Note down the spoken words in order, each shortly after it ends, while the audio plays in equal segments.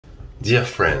Dear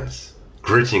friends,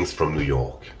 greetings from New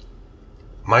York.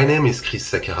 My name is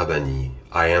Chris Sacarabany.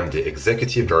 I am the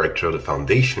Executive Director of the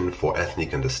Foundation for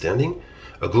Ethnic Understanding,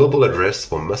 a global address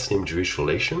for Muslim-Jewish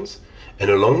relations,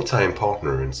 and a longtime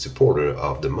partner and supporter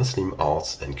of the Muslim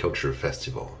Arts and Culture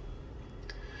Festival.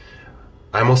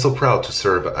 I'm also proud to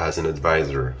serve as an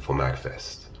advisor for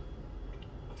MACFEST.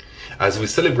 As we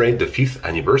celebrate the 5th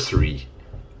anniversary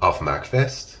of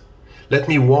MACFEST, let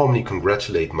me warmly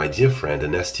congratulate my dear friend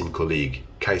and esteemed colleague,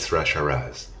 Qaisra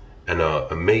Shahraz, and our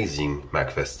amazing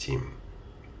MACFEST team.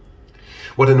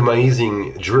 What an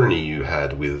amazing journey you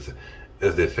had with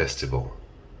the festival.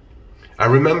 I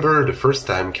remember the first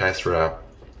time Qaisra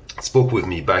spoke with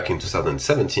me back in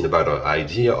 2017 about our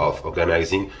idea of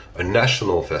organizing a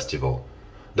national festival,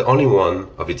 the only one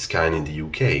of its kind in the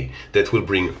UK, that will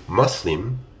bring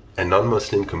Muslim and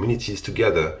non-Muslim communities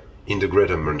together in the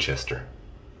Greater Manchester.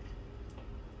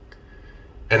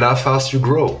 And how fast you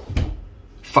grow.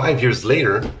 5 years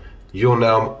later, you're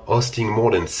now hosting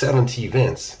more than 70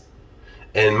 events.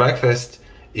 And MACFEST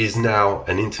is now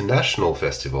an international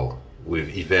festival with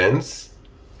events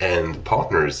and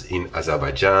partners in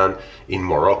Azerbaijan, in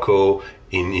Morocco,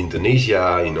 in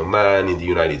Indonesia, in Oman, in the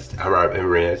United Arab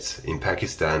Emirates, in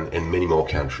Pakistan, and many more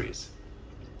countries.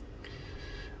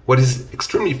 What is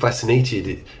extremely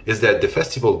fascinating is that the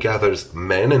festival gathers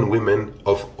men and women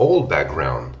of all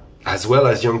backgrounds, as well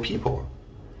as young people.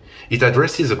 It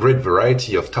addresses a great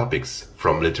variety of topics,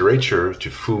 from literature to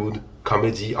food,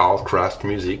 comedy, art, craft,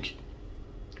 music.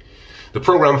 The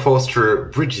program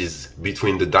fosters bridges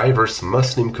between the diverse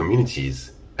Muslim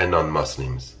communities and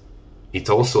non-Muslims.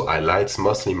 It also highlights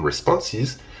Muslim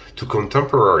responses to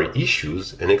contemporary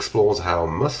issues and explores how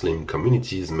Muslim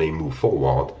communities may move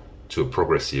forward to a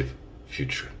progressive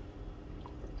future.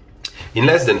 In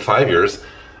less than 5 years,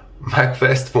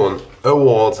 MACFEST won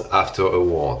awards after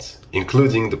awards,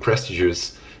 including the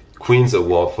prestigious Queen's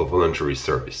Award for Voluntary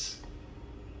Service.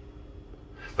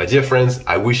 My dear friends,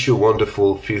 I wish you a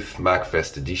wonderful 5th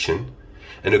MACFEST edition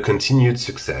and a continued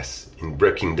success in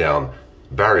breaking down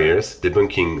barriers,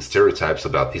 debunking stereotypes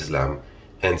about Islam,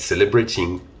 and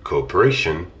celebrating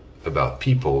cooperation about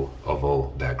people of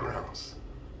all backgrounds.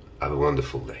 Have a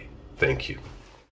wonderful day. Thank you.